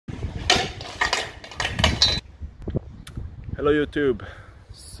Hello YouTube.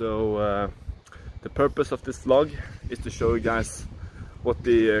 So the purpose of this vlog is to show you guys what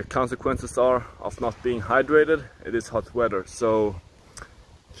the consequences are of not being hydrated. It is hot weather. So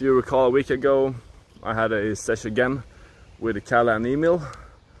if you recall, a week ago I had a session again with Kalle and Emil,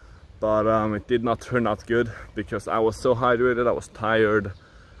 but it did not turn out good because I was so hydrated, I was tired,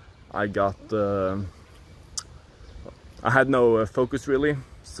 I had no focus really.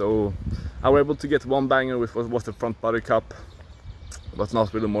 So I was able to get one banger, which was the front body cup, but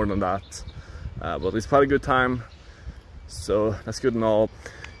not really more than that. But it's quite a good time, so that's good and all.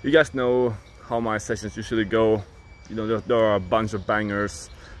 You guys know how my sessions usually go. You know, there are a bunch of bangers,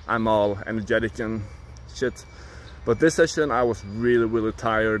 I'm all energetic and shit. But this session I was really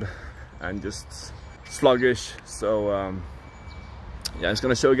tired and just sluggish. So yeah, I'm just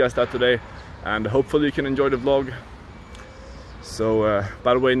gonna show you guys that today, and hopefully you can enjoy the vlog. So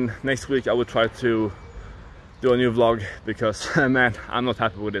by the way, next week I will try to do a new vlog because man, I'm not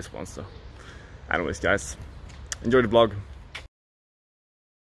happy with this one. So anyways guys, enjoy the vlog.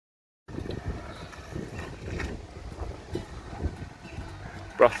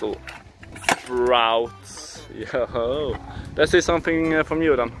 Brussels sprouts. Yo, let's see something from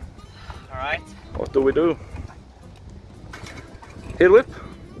you then. Alright. What do we do? Tailwhip?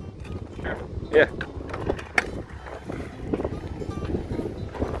 Sure. Yeah.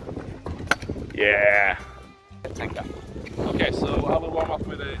 Yeah. Okay, so I will warm up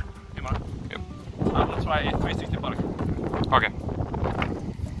with a hammer. Yep. I will try a 360 body. Okay.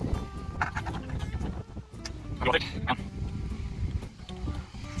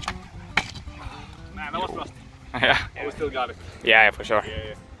 Man, that was rusty. Yeah. But we still got it. Yeah, for sure.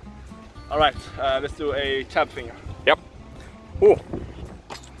 Yeah. Alright, let's do a chab finger. Yep. Ooh.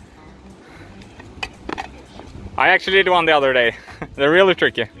 I actually did one the other day. They're really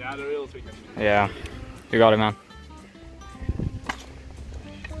tricky. Yeah, they're real tricky. Yeah. You got it, man.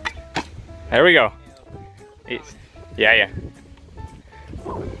 There we go. Yeah.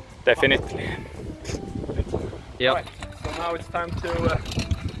 Definitely. Yep. Right, so now it's time to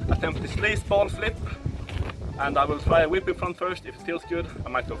attempt this lace ball flip, and I will try a whip in front first. If it feels good, I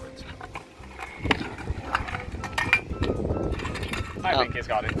might go for it. I think he's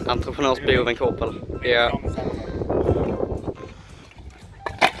got it. Entreprenörsbehoven koppel. Yeah.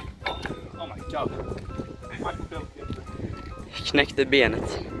 Oh my god. Knäckte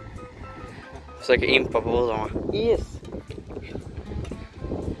benet. Försöker impa på brudarna. Yes.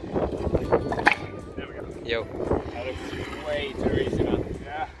 There we go. Jo. That looks way too easy, man.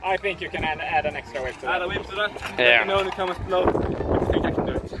 Yeah. I think you can add an extra weight to that. Add a whip to that. Yeah. Let me know in the comments below if you think I can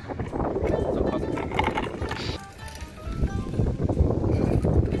do it. So fast.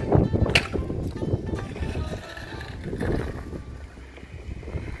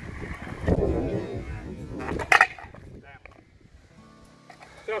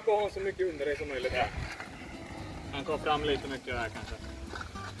 Försök att ha så mycket under dig som möjligt. Ja. Han kom fram lite mycket här kanske.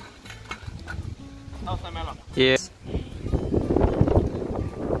 Pausa emellan. Yes.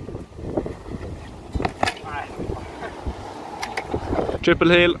 Nej.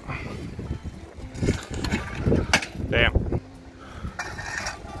 Triple heel. Damn.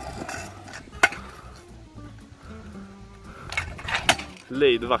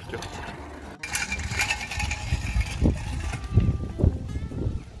 Lejd vackert.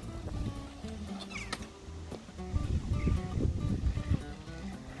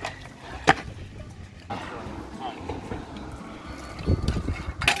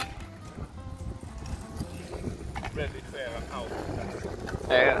 Ready, fair and out.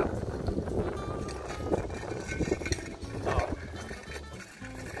 Ja.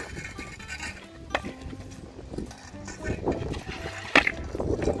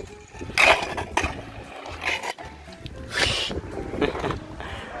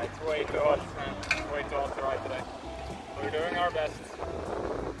 It's way too hot, man. Way too hot to ride today. We're doing our best.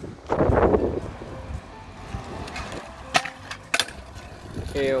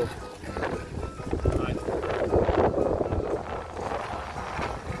 Jo.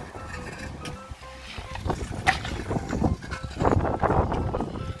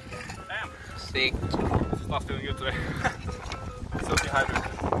 Sick. This is not feeling good today. So dehydrated.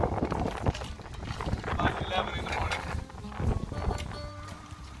 Like 11 in the morning.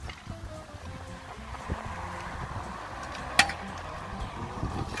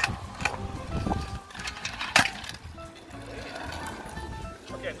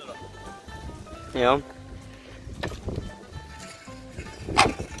 Okej, nu då. Ja.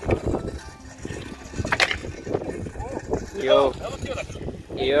 Jo. That was good actually.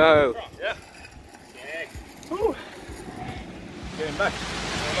 Jo. Yeah. Woo. Getting back.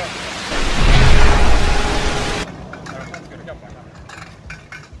 Alright, let's get a cup.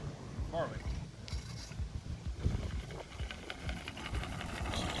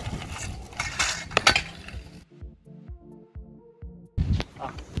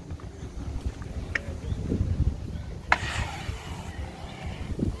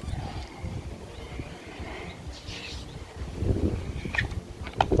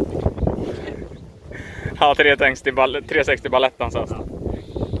 Ja, 360 ballettan så.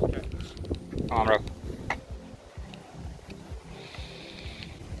 Ja, bra.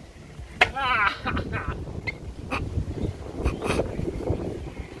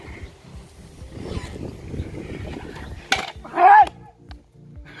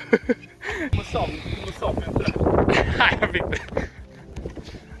 Nej, jag fick det.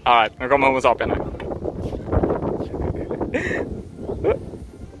 All right, nu kommer Homo sapien nu.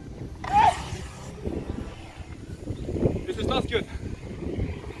 This is not good.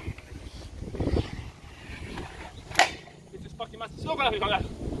 This is fucking massive. Slå på den här.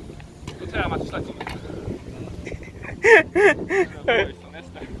 Då tränar man till slags om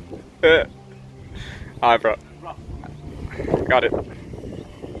det. All right, bro. Got it.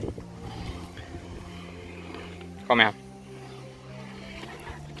 Kom igen.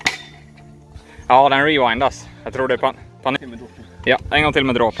 Ja, den rewindas. Jag tror det är panik. Ja, en gång till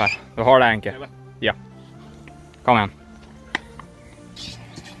med dråp här. Du har det, Henke. Ja. Kom igen.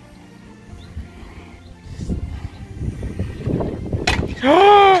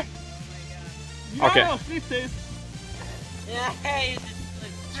 Okej.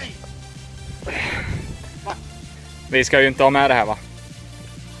 Vi ska ju inte ha med det här, va?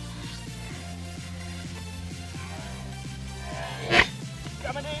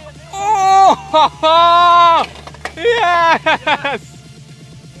 Oh! Yes!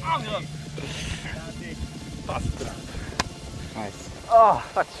 Nice. Oh,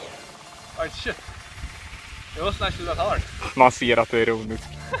 touch. Oh shit. It was actually that hard. Man ser att det är roligt.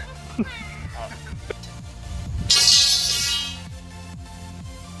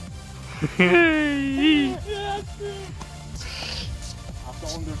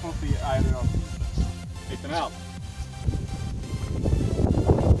 Alltså om du får se är det då. Lite med allt.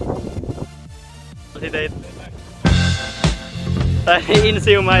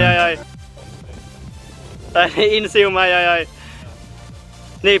 Inzoom, aj. Inzoom, aj.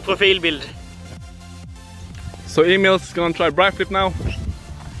 Ny profilbild. So Emil's gonna try bright flip now.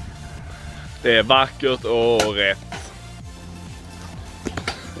 Det är vackert och rätt.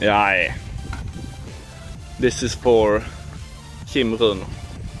 Ja. This is for Kim Run.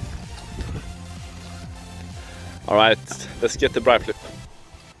 All right, let's get the bright flip.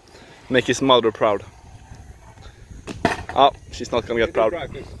 Make his mother proud. Oh, she's not gonna get proud.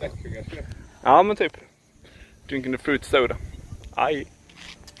 Ja, men typ. Drinking the fruit soda. Aj.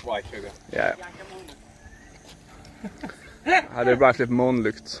 White sugar. Yeah. Hade bright flip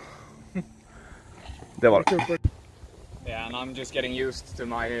månlukt. Det var det. Yeah, and I'm just getting used to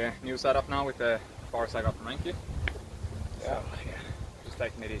my new setup now with the bars I got from Henke. So, yeah, just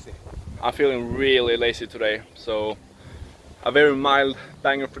taking it easy. I'm feeling really lazy today, so a very mild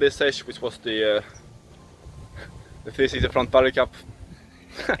banger for this session, which was the 360 front body cup.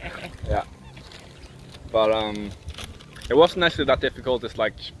 Yeah, but it wasn't actually that difficult. It's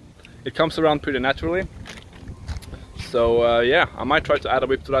like it comes around pretty naturally. So yeah, I might try to add a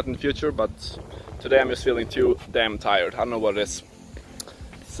whip to that in the future, but today I'm just feeling too damn tired. I don't know what it is.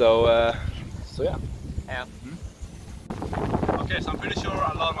 So yeah. Yeah. Okay, so I'm pretty sure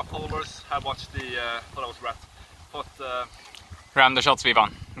a lot of my followers have watched the Ram the shots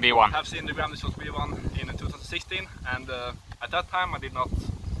V1. Have seen the Ram the Shots V1 in 2016, and at that time I did not.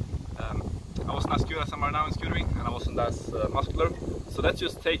 I wasn't as good as I am right now in scootering, and I wasn't as muscular. So let's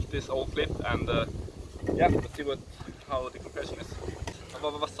just take this old clip and yeah, let's see how the comparison is.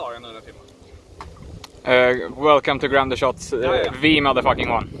 Vad sa jag nu den filmen? Welcome to Ram the shots V motherfucking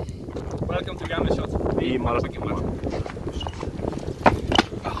one. Welcome to Ram the Shots V motherfucking one.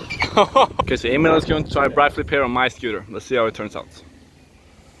 Okay, so Emil is going to try a bright flip here on my scooter. Let's see how it turns out.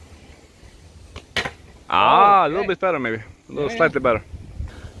 A little bit better maybe. A little slightly better.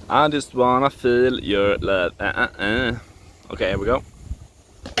 I just wanna feel your love. Okay, here we go.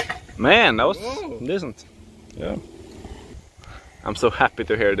 Man, that was decent. Yeah. I'm so happy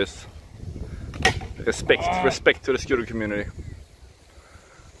to hear this. Respect to the scooter community.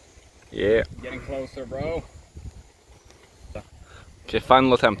 Yeah. Getting closer, bro. Okay,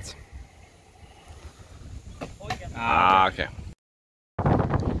 final attempt. Okay.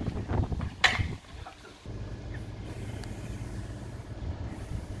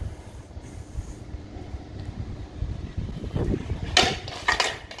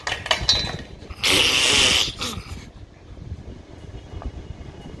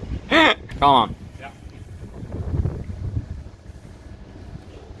 Come on. Yeah.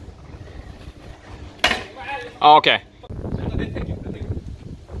 Okay.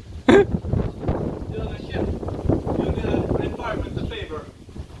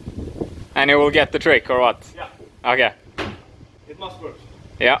 And you will get the trick or what? Yeah. Okay. It must work.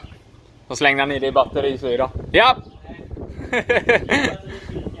 Ja. Så slängde han i det i batterisyra. Ja!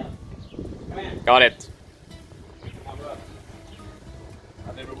 Got it.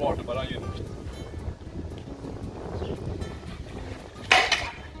 Ja, det beror på bara ljud.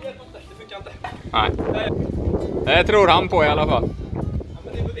 Det funkar inte. Nej. Det tror han på i alla fall. Ja,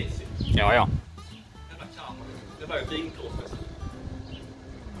 men det är bevis. Ja, ja. Det var ju vinkrås.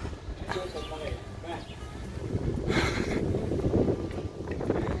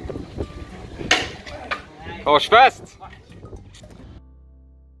 Korsfäst!